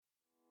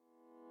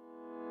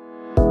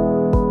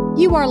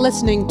You are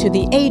listening to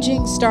the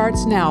Aging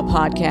Starts Now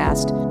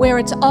podcast, where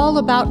it's all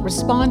about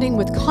responding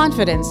with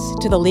confidence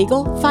to the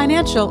legal,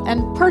 financial,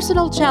 and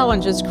personal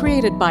challenges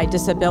created by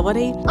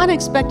disability,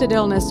 unexpected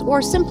illness,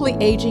 or simply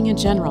aging in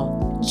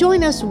general.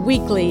 Join us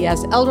weekly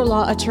as elder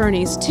law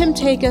attorneys Tim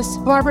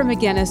Takis, Barbara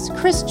McGinnis,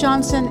 Chris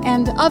Johnson,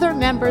 and other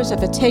members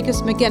of the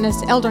Takis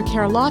McGinnis Elder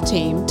Care Law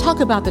Team talk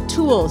about the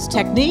tools,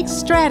 techniques,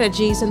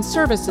 strategies, and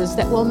services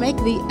that will make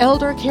the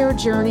elder care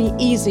journey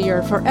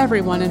easier for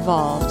everyone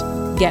involved.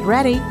 Get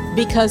ready,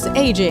 because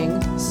aging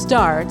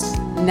starts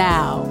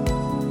now.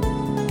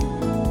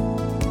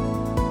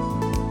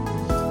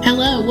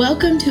 Hello,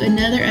 welcome to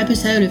another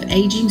episode of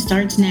Aging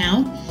Starts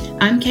Now.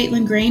 I'm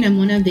Katlyn Green. I'm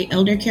one of the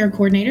Elder Care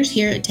Coordinators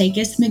here at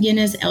Takis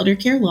McGinnis Elder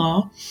Care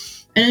Law.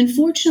 And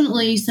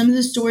unfortunately, some of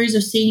the stories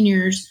of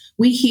seniors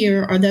we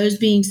hear are those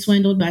being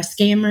swindled by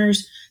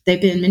scammers. They've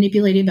been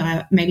manipulated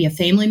by maybe a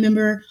family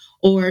member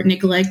or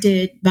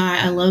neglected by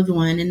a loved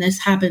one, and this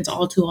happens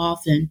all too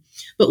often.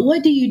 But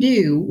what do you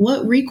do?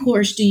 What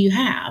recourse do you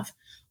have?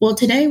 Well,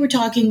 today we're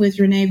talking with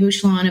Renee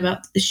Bouchillon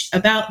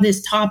about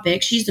this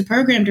topic. She's the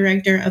Program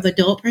Director of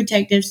Adult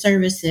Protective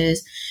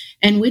Services,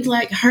 and we'd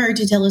like her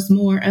to tell us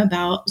more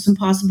about some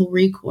possible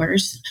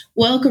recourse.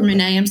 Welcome,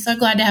 Renee. I'm so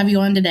glad to have you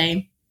on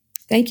today.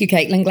 Thank you,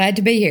 Katlyn. Glad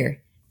to be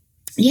here.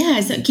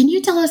 Yeah, so can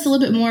you tell us a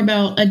little bit more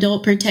about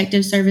Adult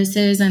Protective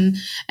Services and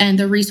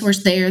the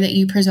resource there that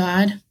you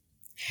provide?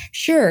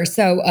 Sure.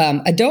 So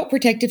Adult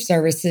Protective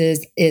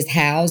Services is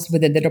housed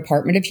within the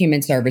Department of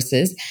Human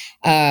Services,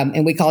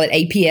 and we call it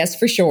APS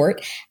for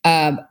short.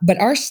 But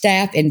our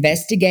staff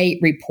investigate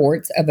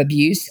reports of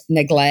abuse,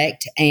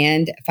 neglect,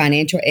 and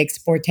financial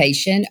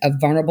exploitation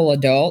of vulnerable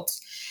adults.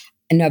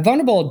 And a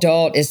vulnerable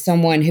adult is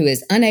someone who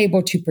is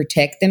unable to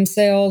protect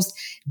themselves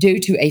due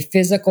to a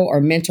physical or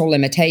mental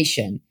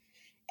limitation.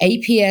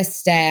 APS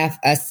staff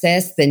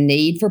assess the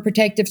need for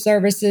protective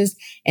services,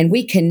 and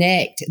we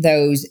connect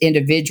those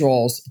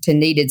individuals to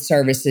needed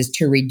services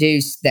to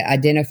reduce the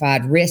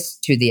identified risk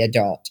to the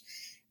adult.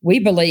 We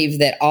believe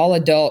that all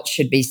adults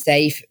should be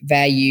safe,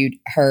 valued,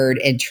 heard,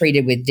 and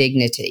treated with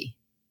dignity.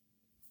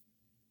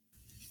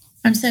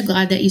 I'm so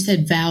glad that you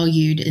said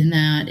valued in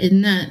that.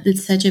 Isn't that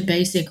it's such a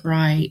basic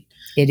right?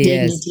 It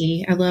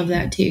dignity. is. I love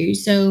that too.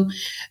 So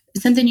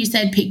something you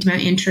said piqued my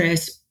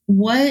interest.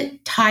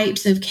 What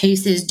types of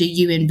cases do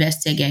you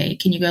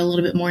investigate? Can you go a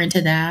little bit more into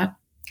that?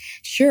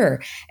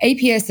 Sure.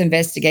 APS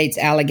investigates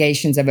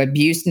allegations of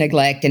abuse,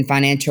 neglect, and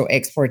financial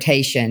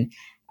exploitation.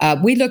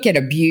 We look at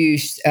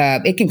abuse.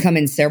 It can come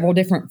in several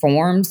different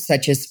forms,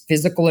 such as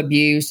physical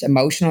abuse,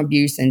 emotional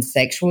abuse, and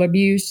sexual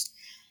abuse.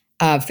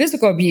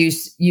 Physical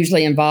abuse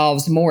usually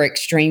involves more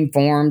extreme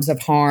forms of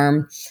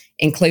harm,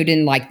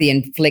 including like the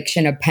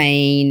infliction of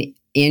pain,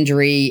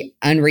 injury,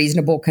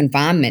 unreasonable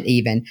confinement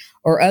even,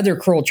 or other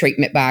cruel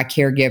treatment by a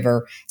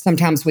caregiver.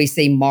 Sometimes we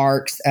see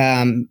marks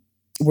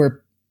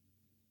where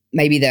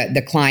maybe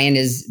the client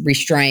is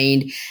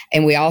restrained,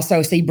 and we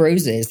also see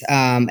bruises.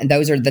 And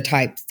those are the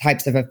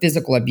types of a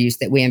physical abuse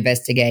that we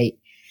investigate.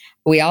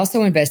 We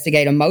also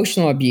investigate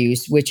emotional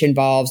abuse, which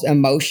involves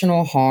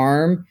emotional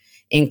harm,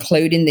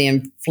 including the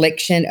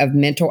infliction of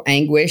mental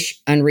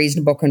anguish,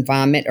 unreasonable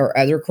confinement, or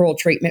other cruel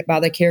treatment by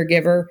the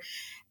caregiver.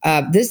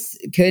 This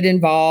could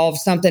involve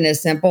something as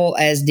simple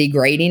as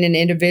degrading an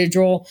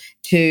individual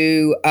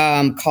to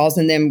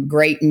causing them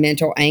great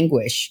mental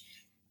anguish.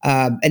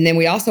 And then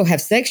we also have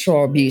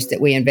sexual abuse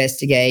that we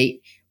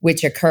investigate,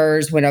 which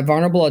occurs when a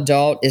vulnerable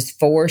adult is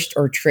forced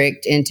or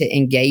tricked into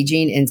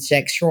engaging in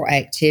sexual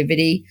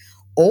activity,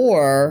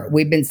 or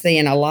we've been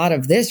seeing a lot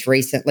of this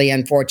recently,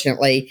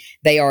 unfortunately,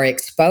 they are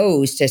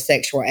exposed to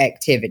sexual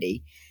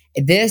activity.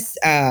 This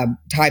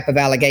type of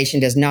allegation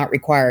does not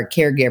require a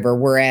caregiver,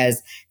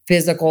 whereas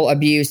physical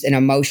abuse and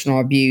emotional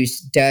abuse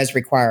does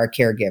require a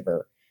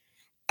caregiver.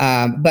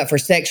 But for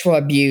sexual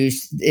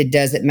abuse, it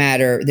doesn't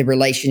matter the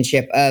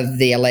relationship of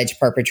the alleged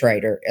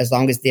perpetrator. As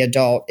long as the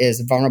adult is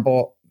a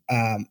vulnerable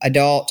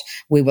adult,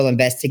 we will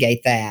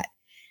investigate that.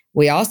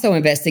 We also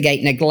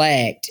investigate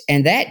neglect,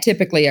 and that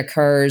typically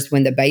occurs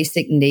when the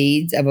basic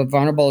needs of a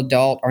vulnerable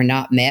adult are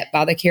not met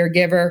by the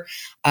caregiver.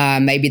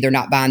 Maybe they're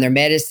not buying their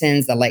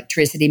medicines, the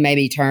electricity may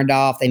be turned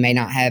off, they may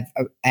not have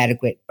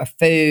adequate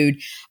food,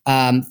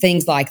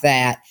 things like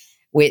that.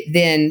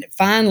 Then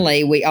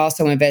finally, we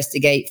also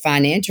investigate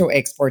financial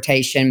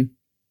exploitation,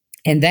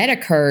 and that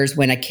occurs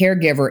when a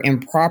caregiver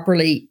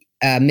improperly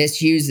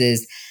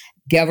misuses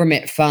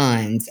government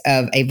funds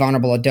of a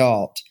vulnerable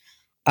adult.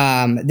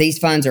 These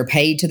funds are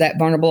paid to that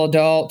vulnerable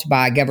adult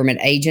by a government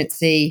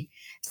agency.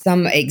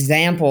 Some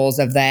examples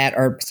of that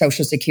are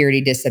Social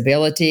Security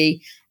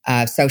disability,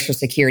 Social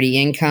Security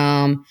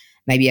income,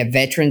 maybe a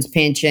veteran's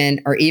pension,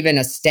 or even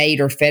a state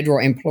or federal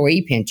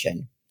employee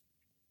pension.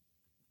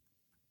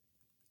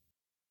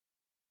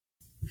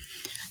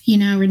 You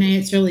know, Renee,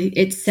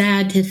 it's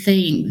sad to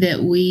think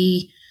that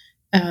we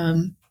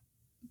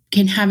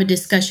can have a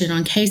discussion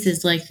on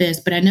cases like this,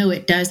 but I know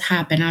it does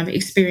happen. I've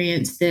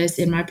experienced this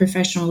in my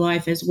professional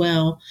life as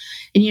well.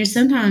 And,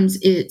 sometimes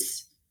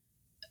it's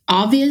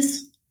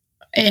obvious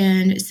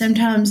And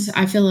sometimes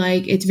I feel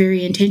like it's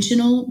very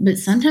intentional, but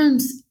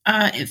sometimes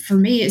for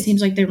me, it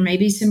seems like there may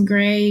be some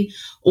gray,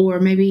 or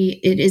maybe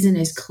it isn't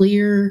as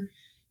clear.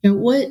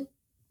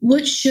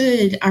 What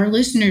should our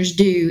listeners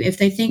do if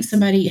they think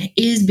somebody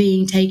is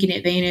being taken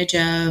advantage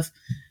of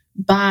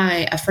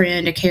by a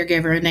friend, a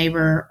caregiver, a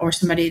neighbor, or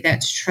somebody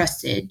that's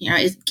trusted?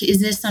 Is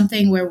this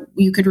something where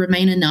you could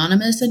remain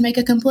anonymous and make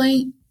a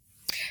complaint?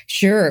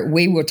 Sure,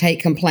 we will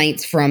take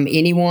complaints from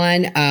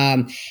anyone.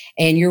 And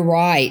you're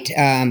right.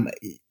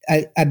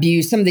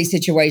 Abuse, some of these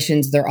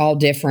situations, they're all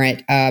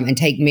different and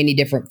take many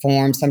different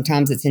forms.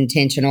 Sometimes it's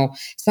intentional.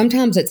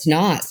 Sometimes it's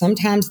not.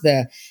 Sometimes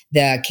the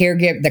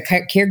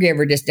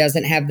caregiver just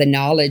doesn't have the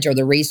knowledge or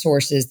the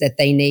resources that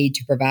they need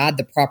to provide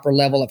the proper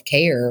level of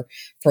care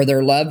for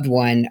their loved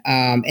one.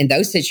 In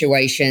those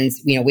situations,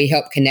 we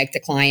help connect the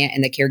client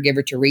and the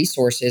caregiver to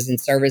resources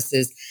and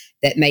services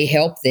that may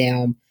help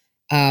them.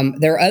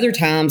 There are other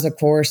times, of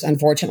course,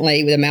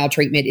 unfortunately, the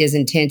maltreatment is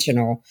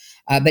intentional.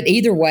 But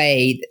either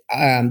way,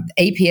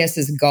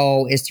 APS's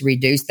goal is to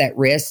reduce that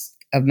risk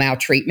of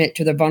maltreatment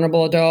to the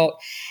vulnerable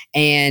adult.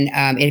 And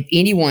if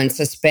anyone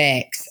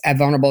suspects a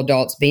vulnerable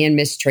adult's being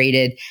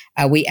mistreated,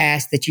 we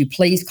ask that you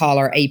please call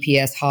our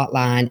APS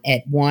hotline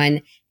at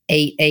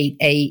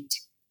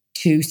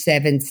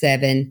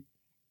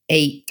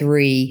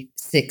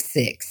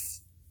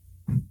 1-888-277-8366.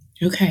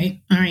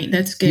 Okay. All right.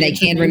 That's good. And they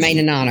can remain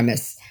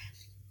anonymous.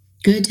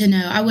 Good to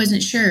know. I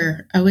wasn't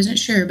sure,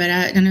 but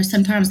I know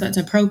sometimes that's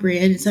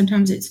appropriate and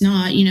sometimes it's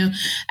not.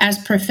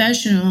 As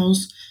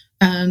professionals,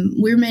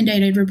 we're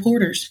mandated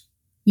reporters.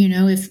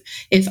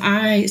 If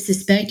I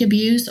suspect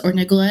abuse or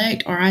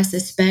neglect, or I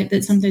suspect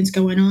that something's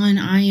going on,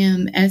 I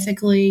am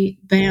ethically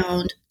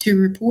bound to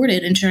report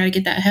it and try to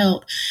get that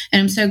help.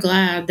 And I'm so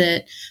glad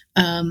that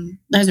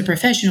as a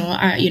professional,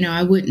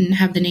 I wouldn't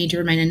have the need to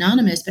remain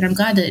anonymous, but I'm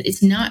glad that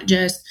it's not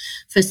just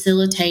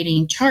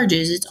facilitating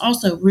charges. It's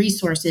also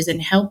resources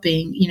and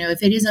helping,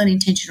 if it is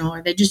unintentional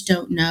or they just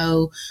don't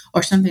know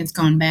or something's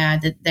gone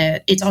bad,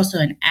 that it's also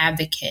an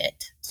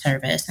advocate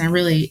service. And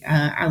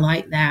I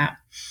like that.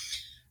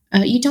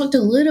 You talked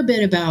a little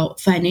bit about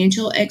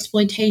financial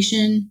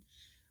exploitation.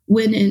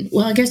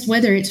 I guess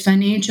whether it's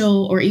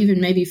financial or even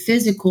maybe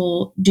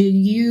physical, do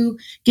you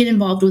get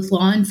involved with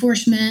law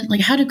enforcement?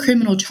 Like, how do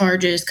criminal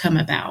charges come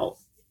about?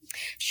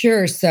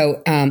 Sure.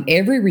 So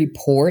every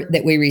report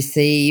that we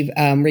receive,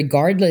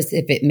 regardless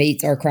if it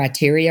meets our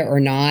criteria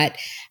or not,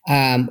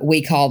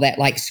 we call that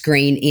like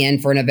screen in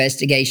for an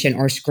investigation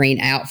or screen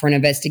out for an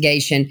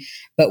investigation.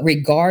 But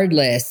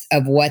regardless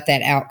of what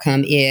that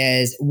outcome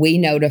is, we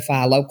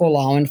notify local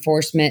law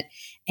enforcement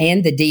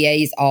and the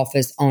DA's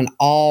office on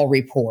all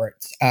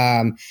reports,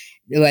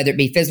 whether it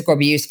be physical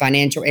abuse,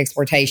 financial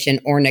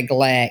exploitation, or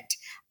neglect.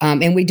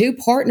 And we do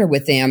partner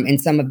with them in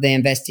some of the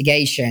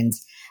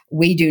investigations.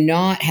 We do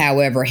not,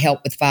 however, help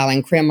with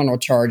filing criminal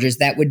charges.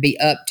 That would be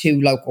up to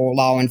local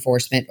law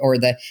enforcement or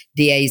the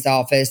DA's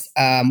office.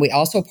 We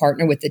also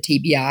partner with the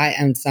TBI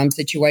in some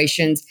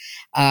situations.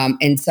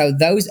 And so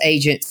those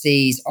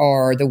agencies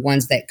are the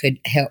ones that could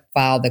help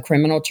file the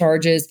criminal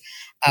charges.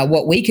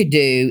 What we could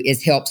do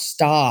is help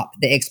stop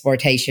the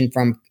exploitation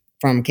from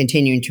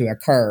continuing to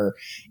occur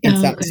in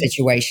some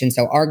situations.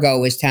 So our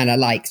goal is kind of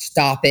like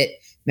stop it,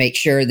 make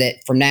sure that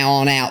from now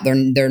on out,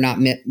 they're not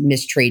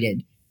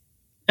mistreated.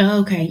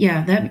 Okay.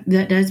 Yeah,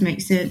 that does make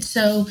sense.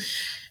 So,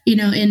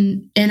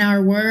 in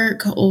our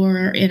work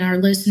or in our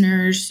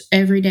listeners'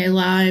 everyday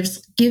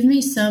lives, give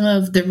me some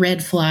of the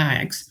red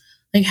flags.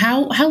 Like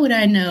how would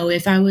I know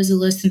if I was a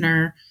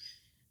listener,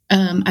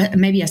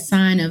 maybe a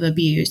sign of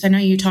abuse? I know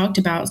you talked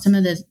about some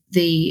of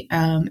the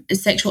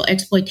sexual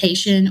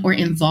exploitation or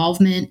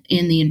involvement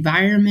in the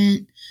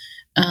environment.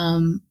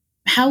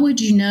 How would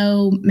you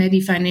know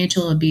maybe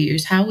financial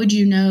abuse? How would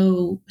you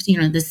know,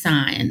 the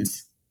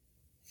signs?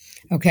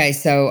 Okay,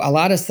 so a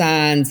lot of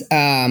signs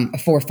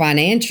for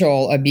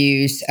financial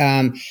abuse,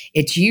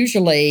 it's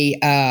usually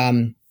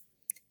a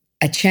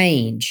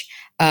change.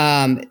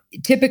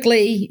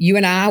 Typically, you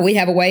and I, we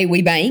have a way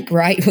we bank,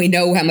 right? We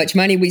know how much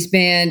money we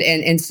spend,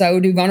 and so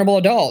do vulnerable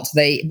adults.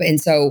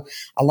 And so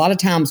a lot of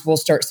times we'll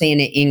start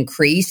seeing an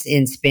increase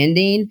in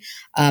spending,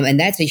 and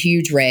that's a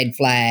huge red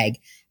flag.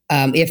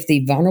 If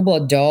the vulnerable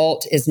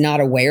adult is not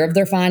aware of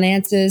their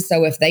finances,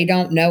 so if they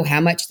don't know how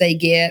much they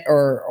get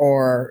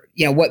or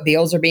what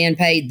bills are being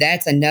paid,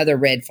 that's another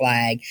red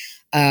flag.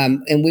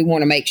 And we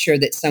want to make sure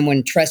that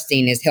someone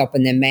trusting is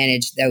helping them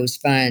manage those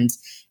funds.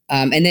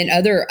 And then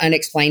other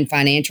unexplained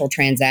financial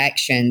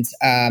transactions,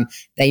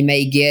 they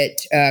may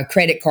get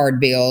credit card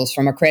bills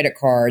from a credit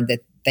card that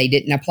they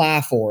didn't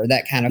apply for,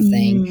 that kind of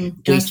thing.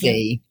 Gotcha. We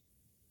see.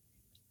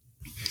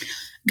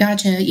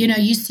 Gotcha.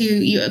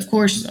 Of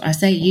course, I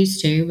say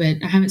used to, but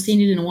I haven't seen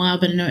it in a while,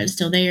 but I know it's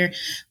still there.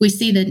 We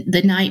see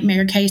the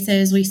nightmare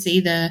cases. We see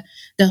the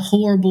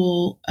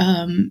horrible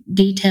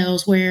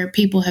details where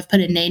people have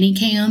put a nanny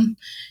cam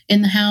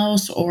in the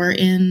house or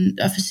in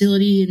a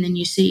facility, and then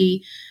you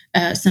see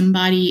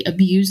somebody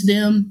abuse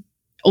them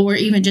or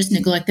even just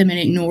neglect them and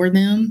ignore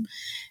them.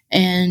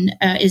 And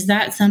is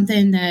that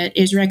something that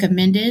is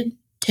recommended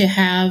to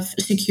have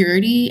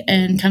security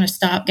and kind of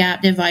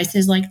stopgap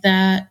devices like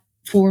that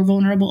for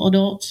vulnerable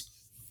adults?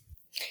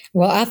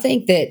 Well, I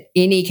think that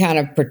any kind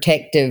of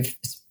protective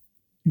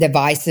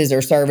devices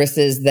or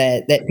services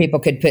that people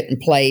could put in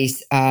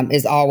place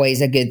is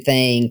always a good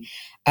thing.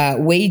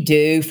 We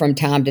do from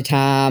time to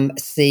time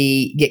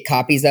get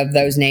copies of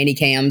those nanny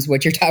cams,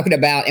 what you're talking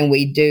about, and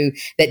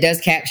that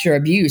does capture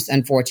abuse.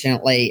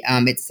 Unfortunately,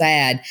 it's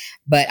sad,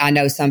 but I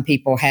know some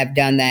people have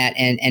done that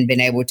and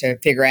been able to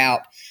figure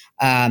out.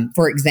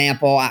 For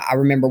example, I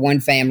remember one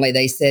family,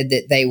 they said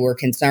that they were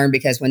concerned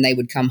because when they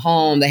would come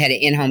home, they had an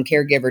in-home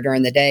caregiver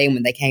during the day. And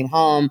when they came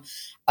home,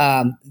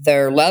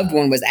 their loved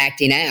one was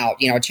acting out,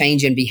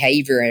 change in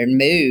behavior and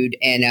mood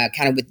and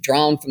kind of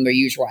withdrawn from their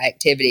usual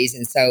activities.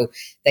 And so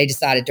they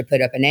decided to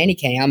put up a nanny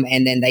cam,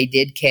 and then they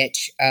did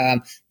catch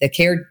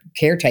the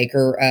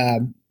caretaker,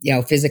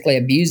 physically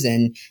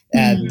abusing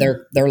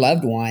their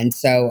loved one.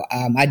 So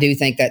I do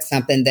think that's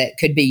something that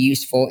could be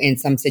useful in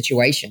some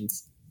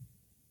situations.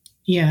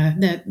 Yeah,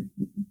 that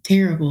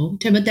terrible.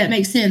 But that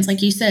makes sense.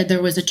 Like you said,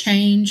 there was a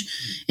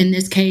change in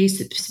this case,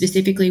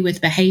 specifically with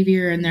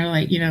behavior. And they're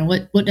like,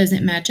 what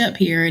doesn't match up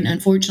here? And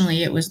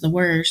unfortunately, it was the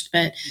worst.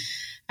 But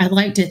I'd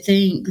like to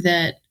think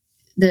that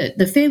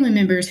the family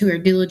members who are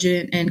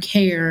diligent and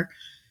care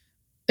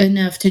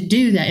enough to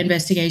do that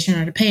investigation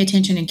or to pay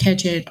attention and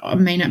catch it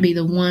may not be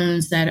the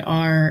ones that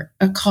are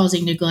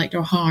causing neglect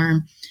or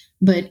harm.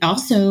 But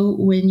also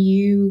when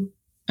you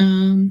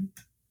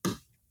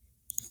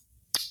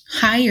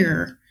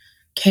hire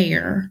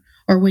care,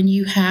 or when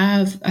you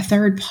have a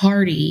third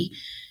party,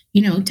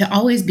 to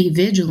always be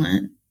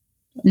vigilant.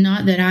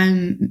 Not that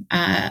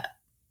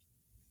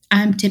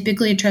I'm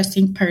typically a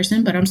trusting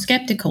person, but I'm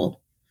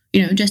skeptical,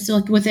 just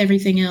like with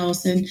everything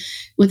else. And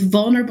with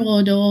vulnerable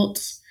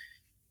adults,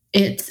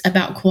 it's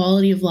about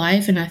quality of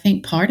life. And I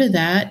think part of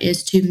that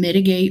is to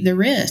mitigate the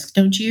risk.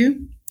 Don't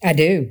you? I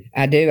do.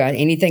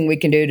 Anything we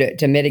can do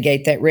to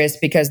mitigate that risk,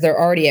 because they're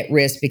already at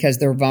risk because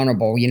they're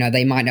vulnerable.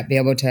 They might not be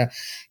able to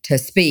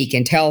speak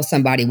and tell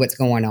somebody what's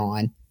going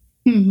on.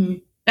 Mm-hmm.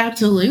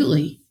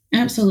 Absolutely.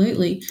 I'm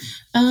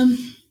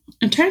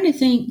trying to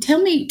think.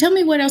 Tell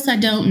me what else I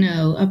don't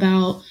know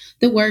about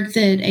the work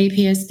that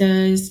APS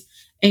does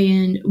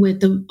and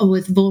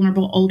with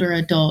vulnerable older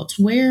adults.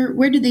 Where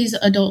do these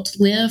adults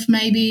live?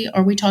 Maybe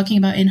are we talking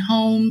about in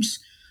homes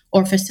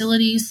or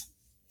facilities?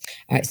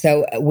 All right,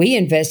 so we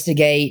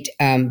investigate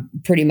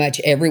pretty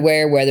much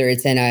everywhere, whether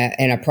it's in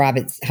a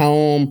private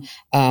home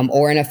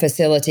or in a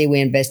facility. We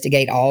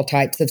investigate all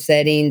types of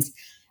settings.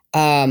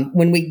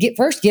 When we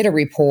first get a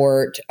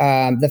report,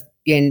 and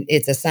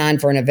it's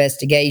assigned for an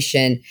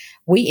investigation,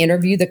 we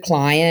interview the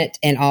client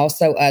and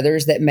also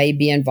others that may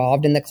be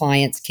involved in the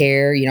client's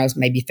care.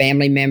 Maybe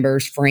family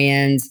members,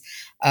 friends,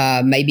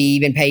 maybe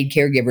even paid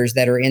caregivers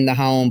that are in the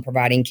home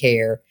providing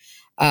care.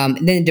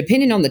 Then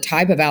depending on the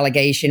type of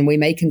allegation, we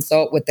may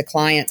consult with the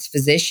client's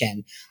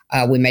physician.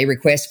 We may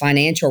request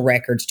financial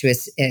records to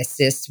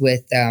assist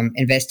with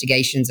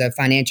investigations of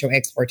financial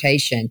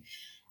exploitation.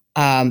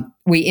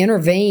 We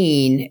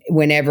intervene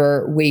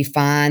whenever we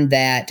find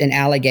that an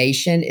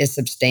allegation is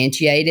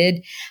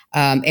substantiated.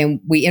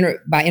 And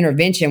by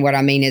intervention, what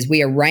I mean is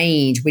we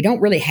don't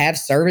really have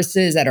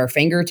services at our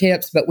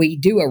fingertips, but we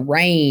do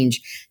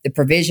arrange the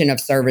provision of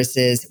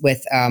services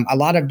with a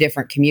lot of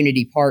different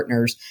community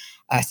partners.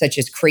 Such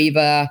as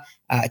CREVA,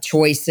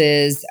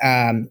 Choices,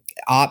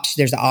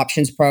 there's an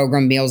options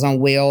program, Meals on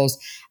Wheels,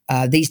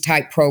 these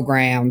type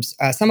programs.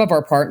 Some of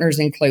our partners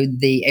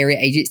include the Area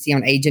Agency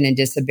on Aging and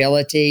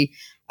Disability,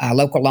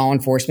 local law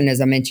enforcement,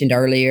 as I mentioned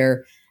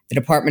earlier, the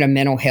Department of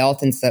Mental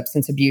Health and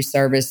Substance Abuse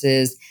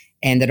Services,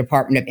 and the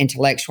Department of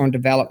Intellectual and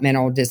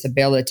Developmental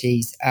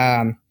Disabilities.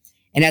 And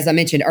as I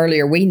mentioned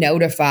earlier, we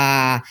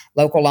notify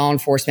local law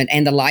enforcement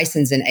and the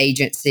licensing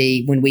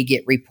agency when we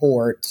get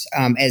reports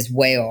as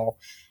well.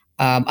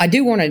 I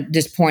do want to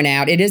just point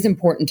out, it is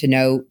important to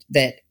note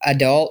that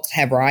adults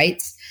have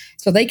rights,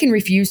 so they can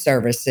refuse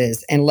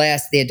services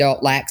unless the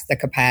adult lacks the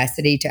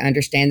capacity to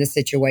understand the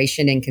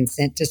situation and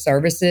consent to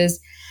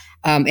services.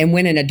 And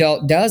when an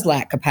adult does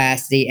lack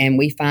capacity and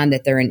we find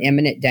that they're in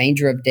imminent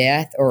danger of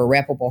death or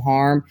irreparable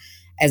harm,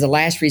 as a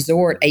last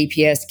resort,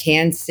 APS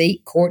can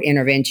seek court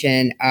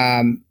intervention,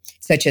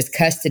 such as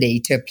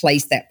custody, to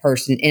place that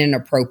person in an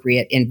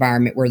appropriate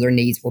environment where their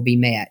needs will be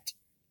met.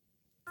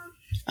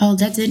 Oh,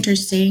 that's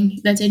interesting.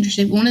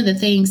 One of the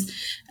things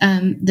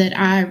that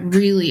I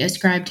really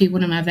ascribe to,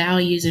 one of my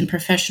values in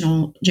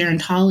professional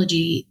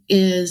gerontology,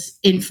 is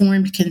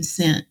informed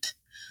consent.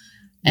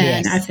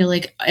 And yes. I feel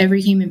like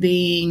every human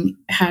being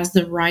has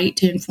the right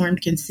to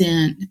informed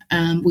consent.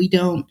 We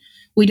don't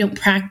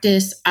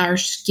practice our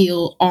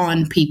skill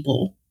on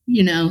people,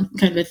 kind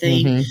of a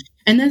thing. Mm-hmm.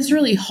 And that's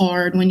really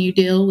hard when you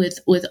deal with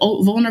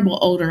vulnerable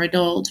older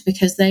adults,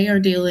 because they are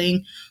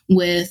dealing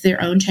with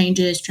their own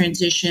changes,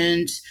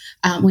 transitions.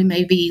 We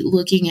may be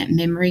looking at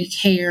memory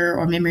care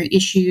or memory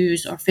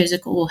issues or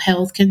physical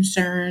health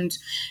concerns.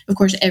 Of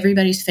course,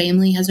 everybody's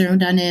family has their own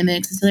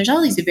dynamics. And so there's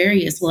all these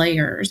various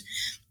layers.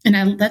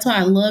 And that's why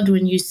I loved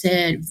when you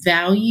said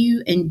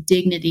value and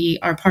dignity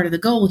are part of the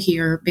goal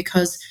here,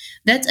 because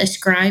that's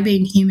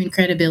ascribing human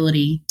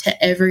credibility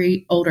to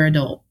every older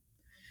adult,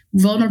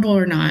 vulnerable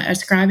or not,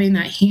 ascribing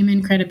that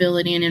human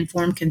credibility and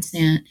informed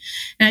consent.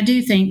 And I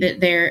do think that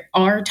there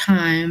are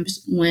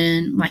times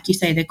when, like you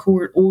say, the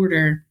court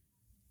order,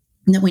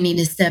 that we need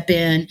to step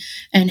in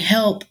and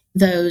help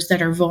those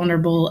that are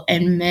vulnerable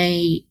and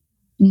may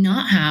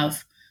not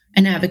have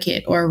an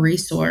advocate or a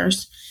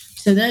resource.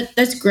 So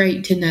that's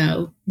great to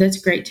know.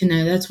 That's great to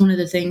know. That's one of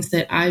the things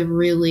that I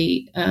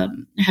really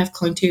have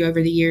clung to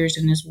over the years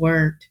and has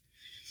worked.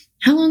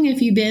 How long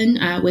have you been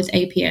with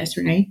APS,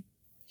 Renee?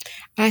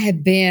 I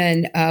have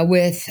been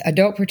with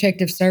Adult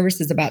Protective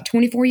Services about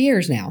 24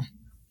 years now.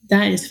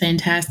 That is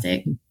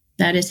fantastic.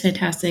 That is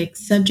fantastic.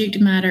 Subject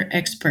matter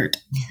expert.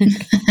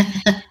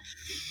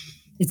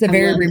 It's a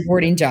very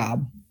rewarding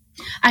job.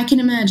 I can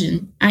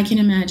imagine.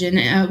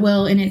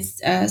 Well, and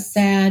it's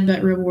sad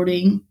but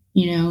rewarding,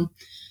 Yeah,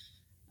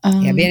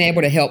 being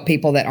able to help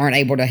people that aren't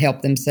able to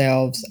help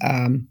themselves.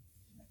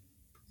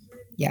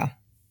 Yeah.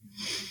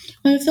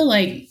 Well, I feel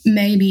like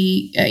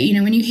maybe,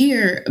 when you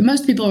hear,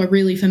 most people are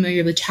really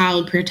familiar with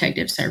Child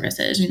Protective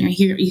Services.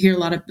 You hear a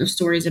lot of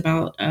stories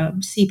about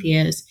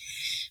CPS.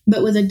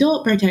 But with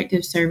Adult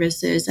Protective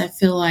Services, I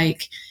feel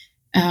like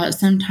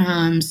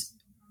sometimes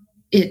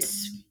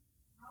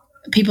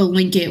people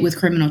link it with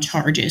criminal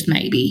charges,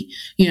 maybe,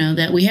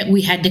 that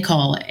we had to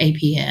call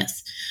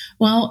APS.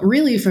 Well,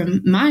 really,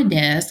 from my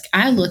desk,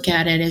 I look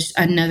at it as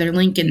another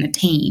link in the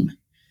team,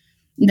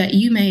 that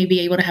you may be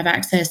able to have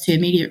access to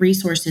immediate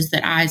resources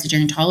that I, as a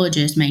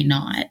gerontologist, may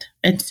not.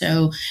 And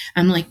so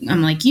I'm like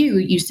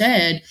you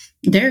said,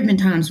 there have been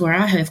times where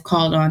I have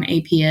called on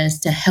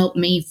APS to help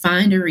me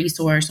find a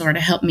resource or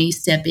to help me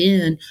step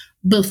in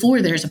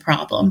before there's a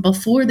problem,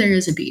 before there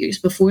is abuse,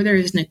 before there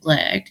is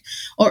neglect,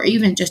 or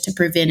even just to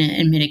prevent it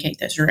and mitigate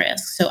those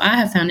risks. So I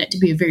have found it to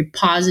be a very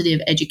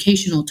positive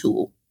educational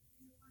tool.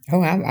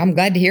 Oh, I'm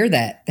glad to hear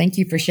that. Thank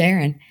you for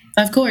sharing.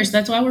 Of course.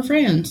 That's why we're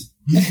friends.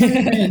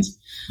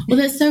 Well,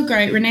 that's so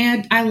great,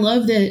 Renee. I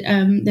love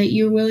that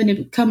you're willing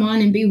to come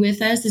on and be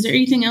with us. Is there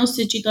anything else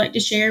that you'd like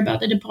to share about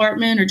the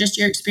department or just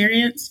your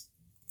experience?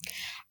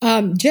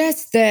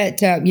 Just that,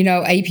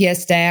 APS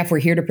staff, we're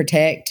here to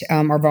protect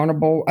our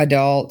vulnerable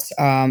adults,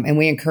 and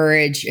we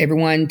encourage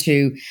everyone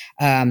to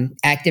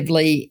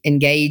actively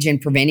engage in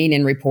preventing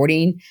and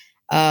reporting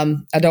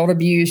adult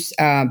abuse.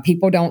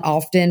 People don't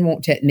often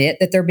want to admit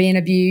that they're being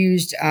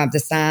abused. The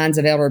signs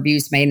of elder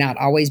abuse may not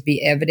always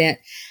be evident,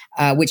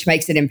 which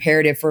makes it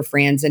imperative for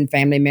friends and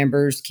family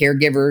members,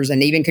 caregivers,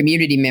 and even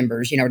community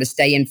members, to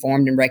stay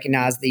informed and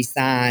recognize these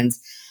signs.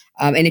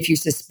 And if you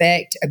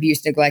suspect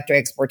abuse, neglect, or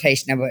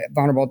exploitation of a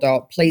vulnerable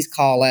adult, please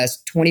call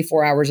us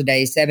 24 hours a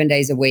day, 7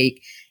 days a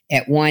week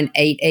at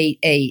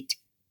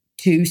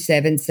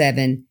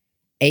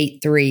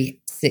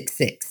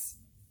 1-888-277-8366.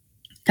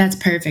 That's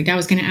perfect. I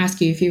was going to ask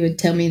you if you would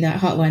tell me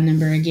that hotline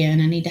number again.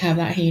 I need to have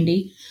that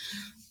handy.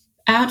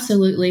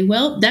 Absolutely.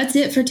 Well, that's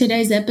it for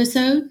today's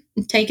episode.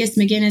 Takis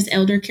McGinnis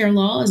Elder Care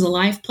Law is a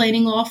life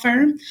planning law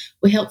firm.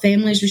 We help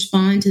families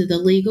respond to the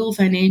legal,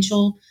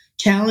 financial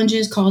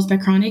challenges caused by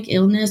chronic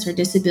illness or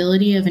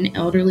disability of an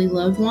elderly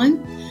loved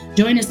one.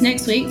 Join us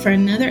next week for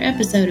another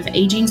episode of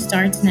Aging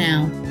Starts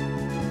Now.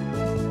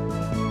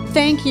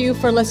 Thank you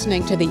for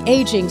listening to the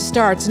Aging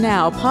Starts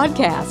Now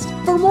podcast.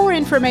 For more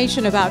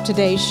information about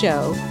today's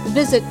show,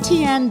 visit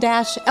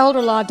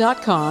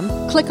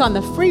tn-elderlaw.com, click on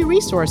the Free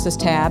Resources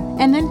tab,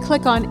 and then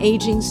click on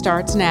Aging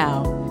Starts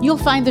Now. You'll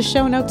find the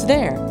show notes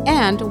there.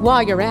 And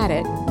while you're at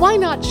it, why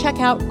not check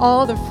out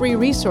all the free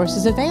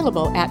resources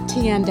available at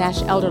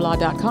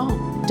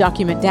tn-elderlaw.com?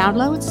 Document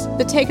downloads,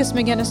 the Takis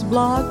McGinnis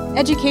blog,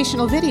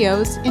 educational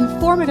videos,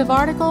 informative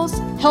articles,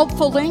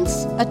 helpful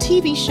links, a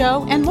TV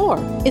show, and more.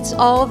 It's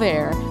all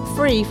there,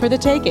 free for the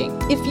taking.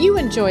 If you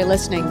enjoy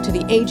listening to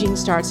the Aging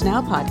Starts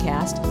Now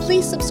podcast,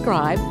 please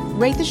subscribe,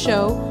 rate the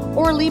show,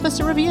 or leave us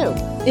a review.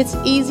 It's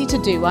easy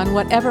to do on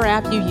whatever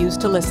app you use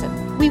to listen.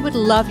 We would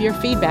love your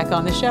feedback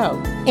on the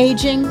show.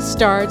 Aging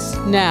Starts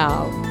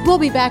Now. We'll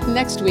be back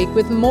next week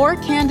with more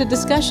candid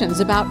discussions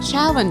about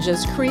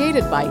challenges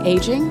created by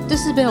aging,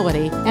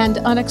 disability, and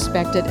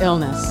unexpected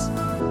illness.